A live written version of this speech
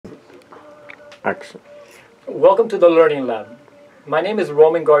Action. Welcome to the Learning Lab. My name is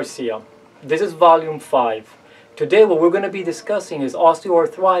Roman Garcia. This is Volume 5. Today what we're going to be discussing is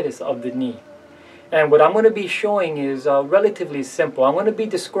osteoarthritis of the knee. And what I'm going to be showing is relatively simple. I'm going to be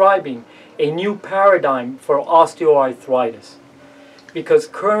describing a new paradigm for osteoarthritis. Because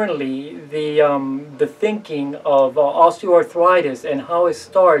currently the thinking of osteoarthritis and how it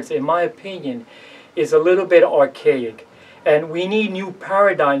starts, in my opinion, is a little bit archaic. And we need new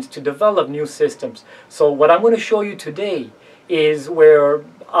paradigms to develop new systems. So what I'm going to show you today is where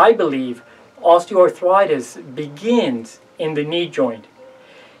I believe osteoarthritis begins in the knee joint.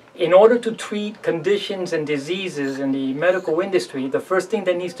 In order to treat conditions and diseases in the medical industry, the first thing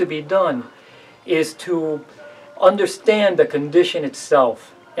that needs to be done is to understand the condition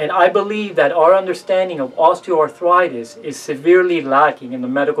itself. And I believe that our understanding of osteoarthritis is severely lacking in the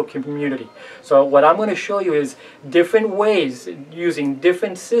medical community. So what I'm going to show you is different ways using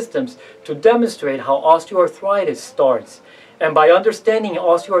different systems to demonstrate how osteoarthritis starts. And by understanding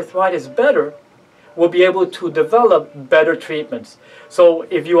osteoarthritis better, we'll be able to develop better treatments. So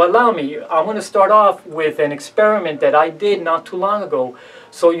if you allow me, I'm going to start off with an experiment that I did not too long ago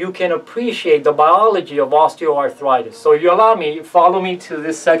so you can appreciate the biology of osteoarthritis. So if you allow me, follow me to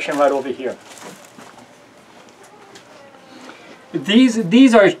this section right over here.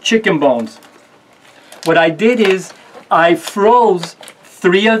 These are chicken bones. What I did is I froze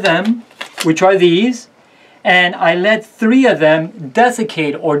 3 of them, which are these, and I let 3 of them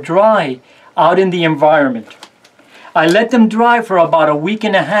desiccate or dry out in the environment. I let them dry for about a week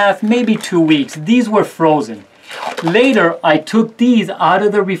and a half, maybe 2 weeks. These were frozen. Later, I took these out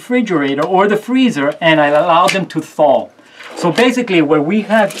of the refrigerator or the freezer and I allowed them to thaw. So basically what we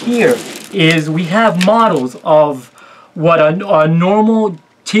have here is we have models of what a normal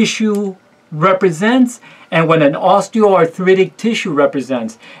tissue represents and what an osteoarthritic tissue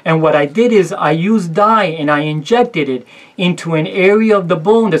represents. And what I did is I used dye and I injected it into an area of the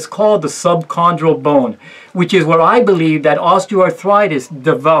bone that's called the subchondral bone, which is where I believe that osteoarthritis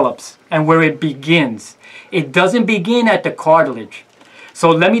develops and where it begins. It doesn't begin at the cartilage. So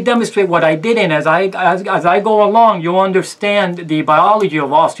let me demonstrate what I did, and as I go along, you'll understand the biology of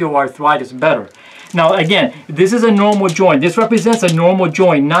osteoarthritis better. Now again, this is a normal joint. This represents a normal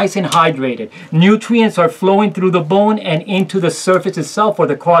joint, nice and hydrated. Nutrients are flowing through the bone and into the surface itself or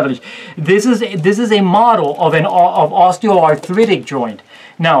the cartilage. This is a model of an osteoarthritic joint.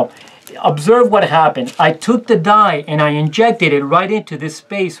 Now, observe what happened. I took the dye and I injected it right into this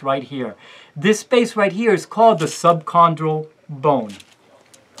space right here. This space right here is called the subchondral bone.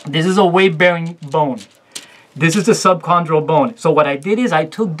 This is a weight-bearing bone. This is the subchondral bone. So what I did is I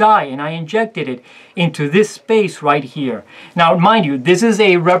took dye and I injected it into this space right here. Now mind you, this is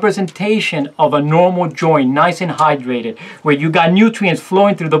a representation of a normal joint, nice and hydrated, where you got nutrients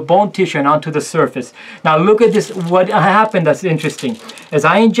flowing through the bone tissue and onto the surface. Now look at this, what happened that's interesting. As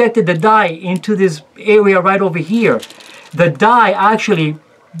I injected the dye into this area right over here, the dye actually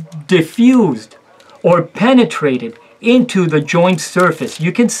diffused or penetrated into the joint surface.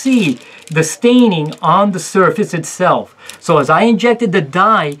 You can see the staining on the surface itself. So as I injected the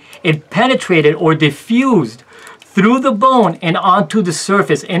dye, it penetrated or diffused through the bone and onto the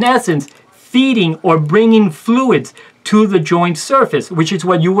surface, in essence feeding or bringing fluids to the joint surface, which is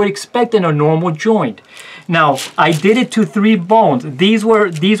what you would expect in a normal joint. Now I did it to 3 bones. These were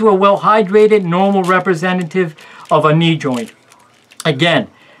well hydrated, normal, representative of a knee joint. Again,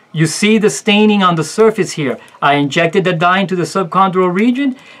 you see the staining on the surface here. I injected the dye into the subchondral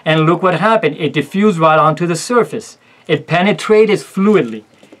region and look what happened. It diffused right onto the surface. It penetrated fluidly.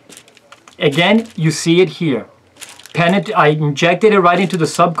 Again, you see it here. I injected it right into the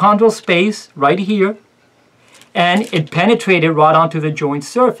subchondral space right here and it penetrated right onto the joint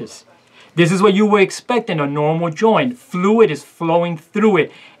surface. This is what you would expect in a normal joint. Fluid is flowing through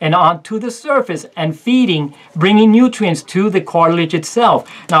it and onto the surface and feeding, bringing nutrients to the cartilage itself.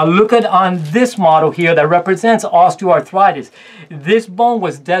 Now look at on this model here that represents osteoarthritis. This bone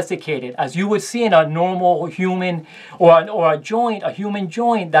was desiccated, as you would see in a normal human or a human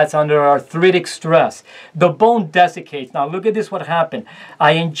joint that's under arthritic stress. The bone desiccates. Now look at this, what happened.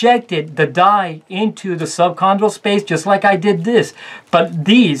 I injected the dye into the subchondral space just like I did this.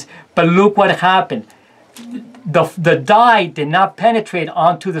 But look what happened. The dye did not penetrate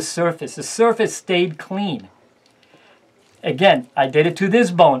onto the surface. The surface stayed clean. Again, I did it to this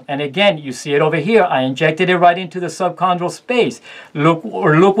bone, and again, you see it over here. I injected it right into the subchondral space. Look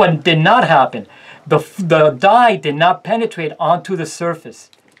what did not happen. The dye did not penetrate onto the surface.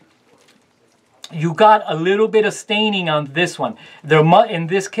 you got a little bit of staining on this one. In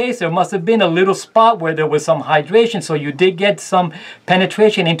this case, there must have been a little spot where there was some hydration, so you did get some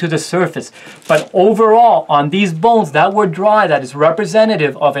penetration into the surface. But overall, on these bones that were dry, that is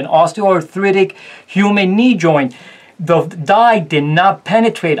representative of an osteoarthritic human knee joint, the dye did not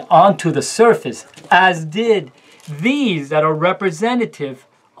penetrate onto the surface, as did these that are representative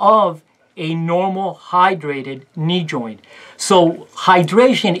of a normal hydrated knee joint. So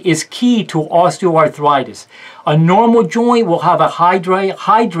hydration is key to osteoarthritis. A normal joint will have a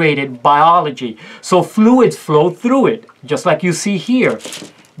hydrated biology, so fluids flow through it, just like you see here.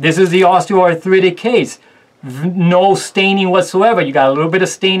 This is the osteoarthritic case. No staining whatsoever. You got a little bit of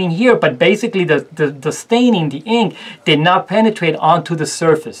staining here, but basically the staining, the ink, did not penetrate onto the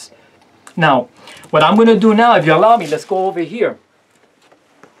surface. Now, what I'm going to do now, if you allow me, let's go over here.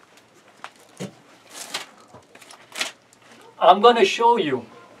 I'm going to show you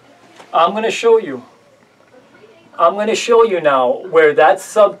now where that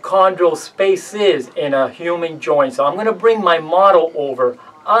subchondral space is in a human joint. So I'm going to bring my model over,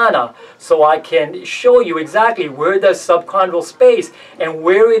 Anna, so I can show you exactly where the subchondral space and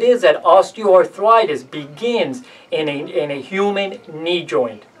where it is that osteoarthritis begins in a human knee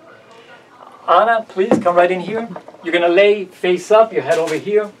joint. Anna, please come right in here. You're going to lay face up, your head over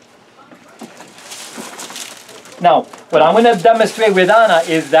here. Now, what I'm going to demonstrate with Anna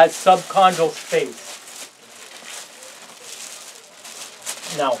is that subchondral space.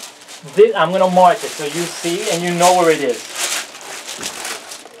 Now, I'm going to mark it so you see and you know where it is.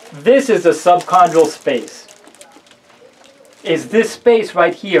 This is the subchondral space. It's this space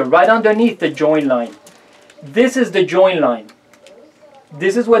right here, right underneath the joint line. This is the joint line.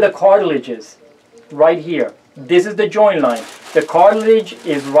 This is where the cartilage is, right here. This is the joint line. The cartilage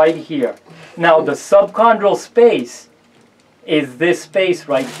is right here. Now, the subchondral space is this space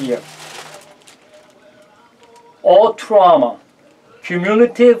right here. All trauma,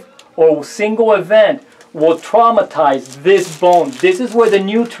 cumulative or single event, will traumatize this bone. This is where the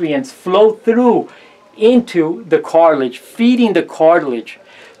nutrients flow through into the cartilage, feeding the cartilage.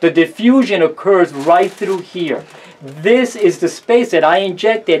 The diffusion occurs right through here. This is the space that I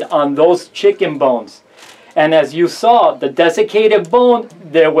injected on those chicken bones. And as you saw, the desiccated bone,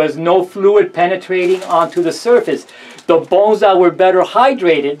 there was no fluid penetrating onto the surface. The bones that were better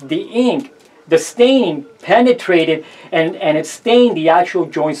hydrated, the ink, the staining penetrated and it stained the actual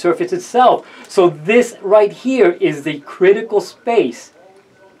joint surface itself. So this right here is the critical space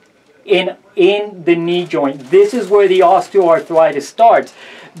in the knee joint. This is where the osteoarthritis starts.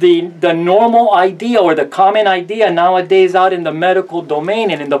 The normal idea or the common idea nowadays out in the medical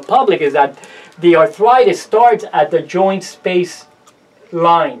domain and in the public is that the arthritis starts at the joint space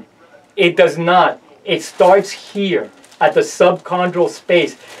line. It does not. It starts here at the subchondral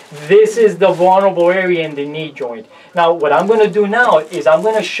space. This is the vulnerable area in the knee joint. Now, what I'm going to do now is I'm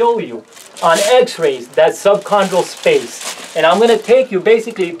going to show you on x-rays that subchondral space. And I'm going to take you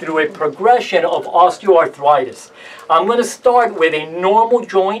basically through a progression of osteoarthritis. I'm going to start with a normal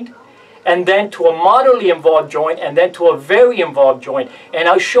joint, and then to a moderately involved joint, and then to a very involved joint. And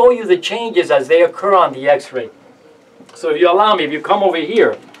I'll show you the changes as they occur on the x-ray. So if you allow me, if you come over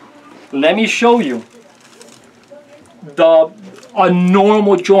here, let me show you a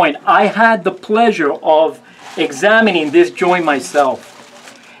normal joint. I had the pleasure of examining this joint myself.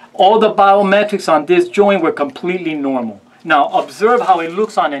 All the biometrics on this joint were completely normal. Now observe how it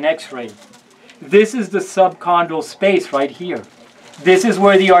looks on an x-ray. This is the subchondral space right here. This is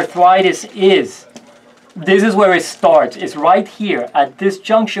where the arthritis is. This is where it starts. It's right here at this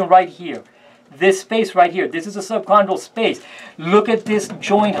junction right here. This space right here. This is the subchondral space. Look at this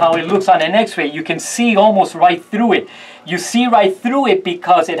joint, how it looks on an x-ray. You can see almost right through it. You see right through it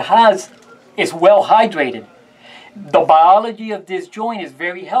because it's well hydrated. The biology of this joint is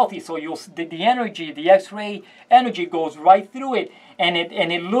very healthy, so the energy, the x-ray energy goes right through it, and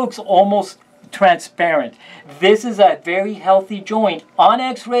it looks almost transparent. This is a very healthy joint on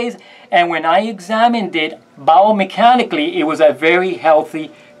x-rays, and when I examined it biomechanically, it was a very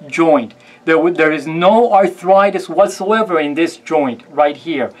healthy joint. There is no arthritis whatsoever in this joint right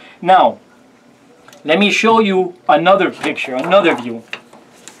here. Now, let me show you another picture, another view.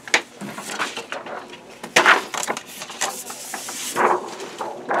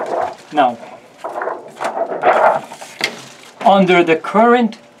 Now, under the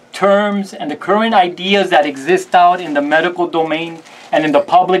current terms and the current ideas that exist out in the medical domain and in the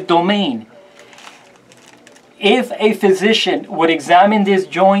public domain, if a physician would examine this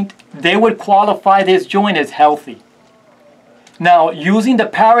joint, they would qualify this joint as healthy. Now, using the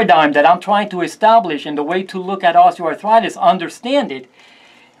paradigm that I'm trying to establish and the way to look at osteoarthritis, understand it,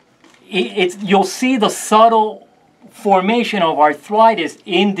 you'll see the subtle formation of arthritis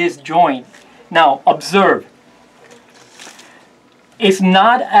in this joint. Now, observe. It's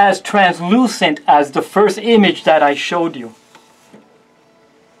not as translucent as the first image that I showed you.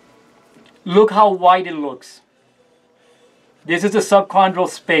 Look how white it looks. This is the subchondral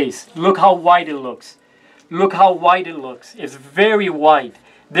space. Look how white it looks. Look how white it looks. It's very white.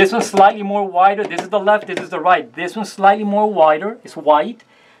 This one's slightly more wider. This is the left, this is the right. This one's slightly more wider. It's white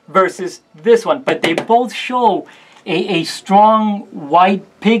versus this one. But they both show a strong white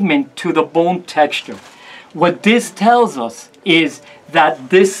pigment to the bone texture. What this tells us is that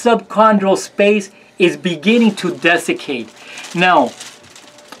this subchondral space is beginning to desiccate. Now,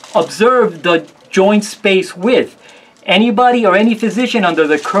 observe the joint space width. Anybody or any physician under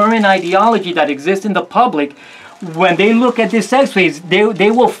the current ideology that exists in the public, when they look at this x-rays,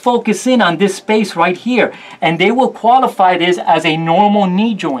 they will focus in on this space right here, and they will qualify this as a normal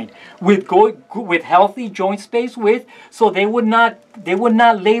knee joint with healthy joint space width. So they would not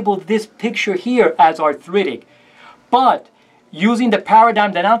label this picture here as arthritic. But using the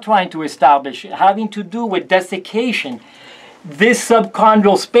paradigm that I'm trying to establish, having to do with desiccation, this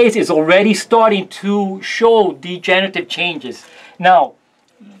subchondral space is already starting to show degenerative changes. Now,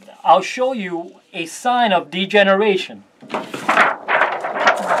 I'll show you a sign of degeneration.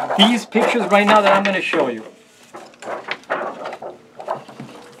 These pictures right now that I'm going to show you.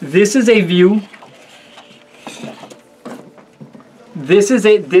 This is a view. This is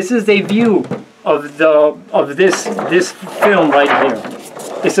a view of this film right here.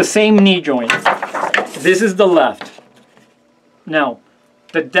 It's the same knee joint. This is the left. Now,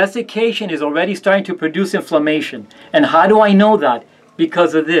 the desiccation is already starting to produce inflammation. And how do I know that?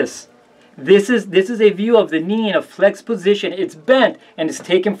 Because of this. This is a view of the knee in a flexed position. It's bent and it's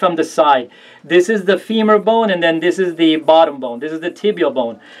taken from the side. This is the femur bone, and then this is the bottom bone. This is the tibial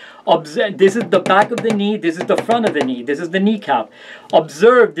bone. This is the back of the knee. This is the front of the knee. This is the kneecap.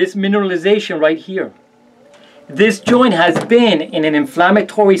 Observe this mineralization right here. This joint has been in an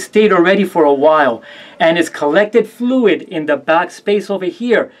inflammatory state already for a while, and it's collected fluid in the back space over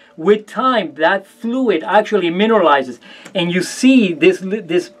here. With time, that fluid actually mineralizes, and you see this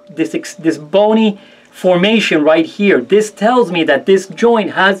bony formation right here. This tells me that this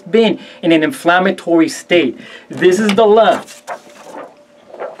joint has been in an inflammatory state. This is the left,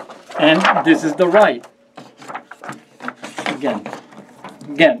 and this is the right.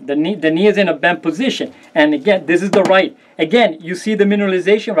 Again, the knee is in a bent position. And again, this is the right. Again, you see the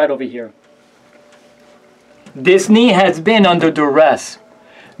mineralization right over here. This knee has been under duress.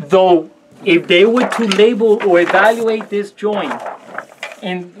 Though, if they were to label or evaluate this joint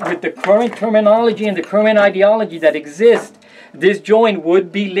with the current terminology and the current ideology that exists, this joint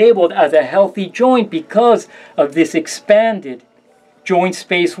would be labeled as a healthy joint because of this expanded joint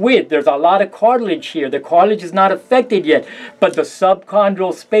space width. There's a lot of cartilage here. The cartilage is not affected yet, but the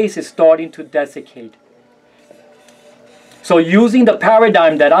subchondral space is starting to desiccate. So using the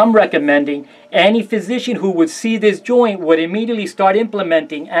paradigm that I'm recommending, any physician who would see this joint would immediately start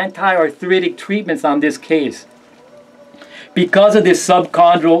implementing anti-arthritic treatments on this case because of this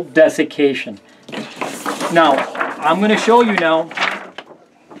subchondral desiccation. Now, I'm going to show you now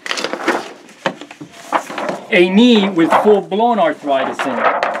a knee with full-blown arthritis in it.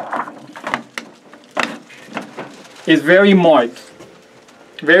 It's very marked,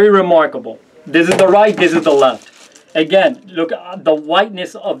 very remarkable. This is the right, this is the left. Again, look at the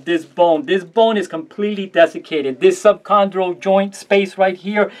whiteness of this bone. This bone is completely desiccated. This subchondral joint space right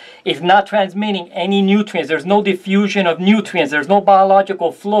here is not transmitting any nutrients. There's no diffusion of nutrients. There's no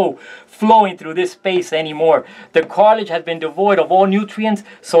biological flow flowing through this space anymore. The cartilage has been devoid of all nutrients,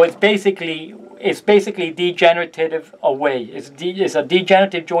 so it's basically degenerative away. It's a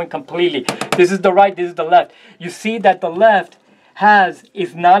degenerative joint completely. This is the right, this is the left. You see that the left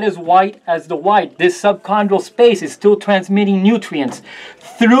is not as white as the white. This subchondral space is still transmitting nutrients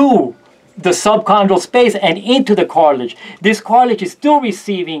through the subchondral space and into the cartilage. This cartilage is still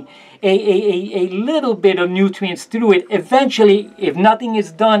receiving a little bit of nutrients through it. Eventually, if nothing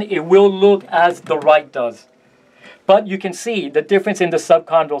is done, it will look as the right does. But you can see the difference in the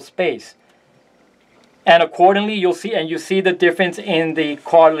subchondral space. And accordingly, you see the difference in the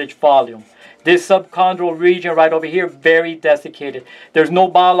cartilage volume. This subchondral region right over here, very desiccated. There's no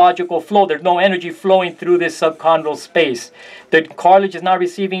biological flow. There's no energy flowing through this subchondral space. The cartilage is not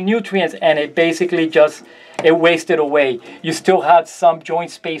receiving nutrients, and it basically it wasted away. You still have some joint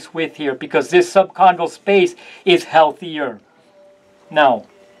space width here because this subchondral space is healthier. Now,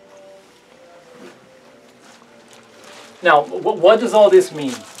 what does all this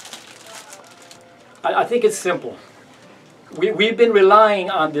mean? I think it's simple. we've been relying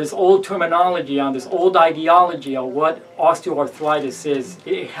on this old terminology, on this old ideology of what osteoarthritis is.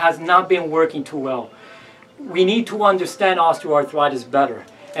 It has not been working too well. We need to understand osteoarthritis better,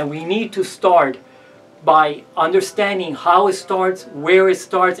 and we need to start by understanding how it starts, where it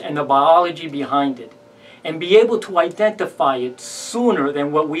starts, and the biology behind it, and be able to identify it sooner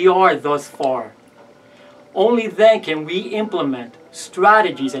than what we are thus far. Only then can we implement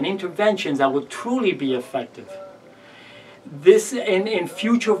strategies and interventions that will truly be effective. This, in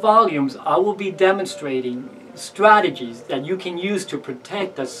future volumes, I will be demonstrating strategies that you can use to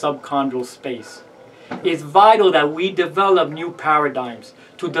protect the subchondral space. It's vital that we develop new paradigms,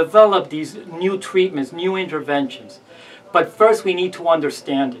 to develop these new treatments, new interventions. But first we need to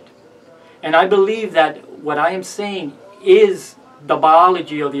understand it. And I believe that what I am saying is the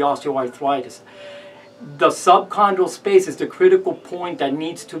biology of the osteoarthritis. The subchondral space is the critical point that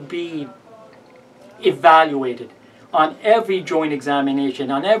needs to be evaluated on every joint examination,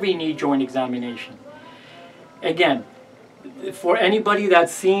 on every knee joint examination. Again, for anybody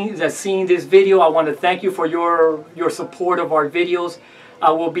that's seeing this video, I want to thank you for your support of our videos.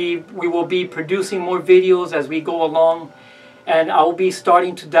 We will be producing more videos as we go along, and I will be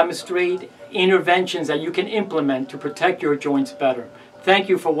starting to demonstrate interventions that you can implement to protect your joints better. Thank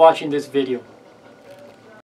you for watching this video.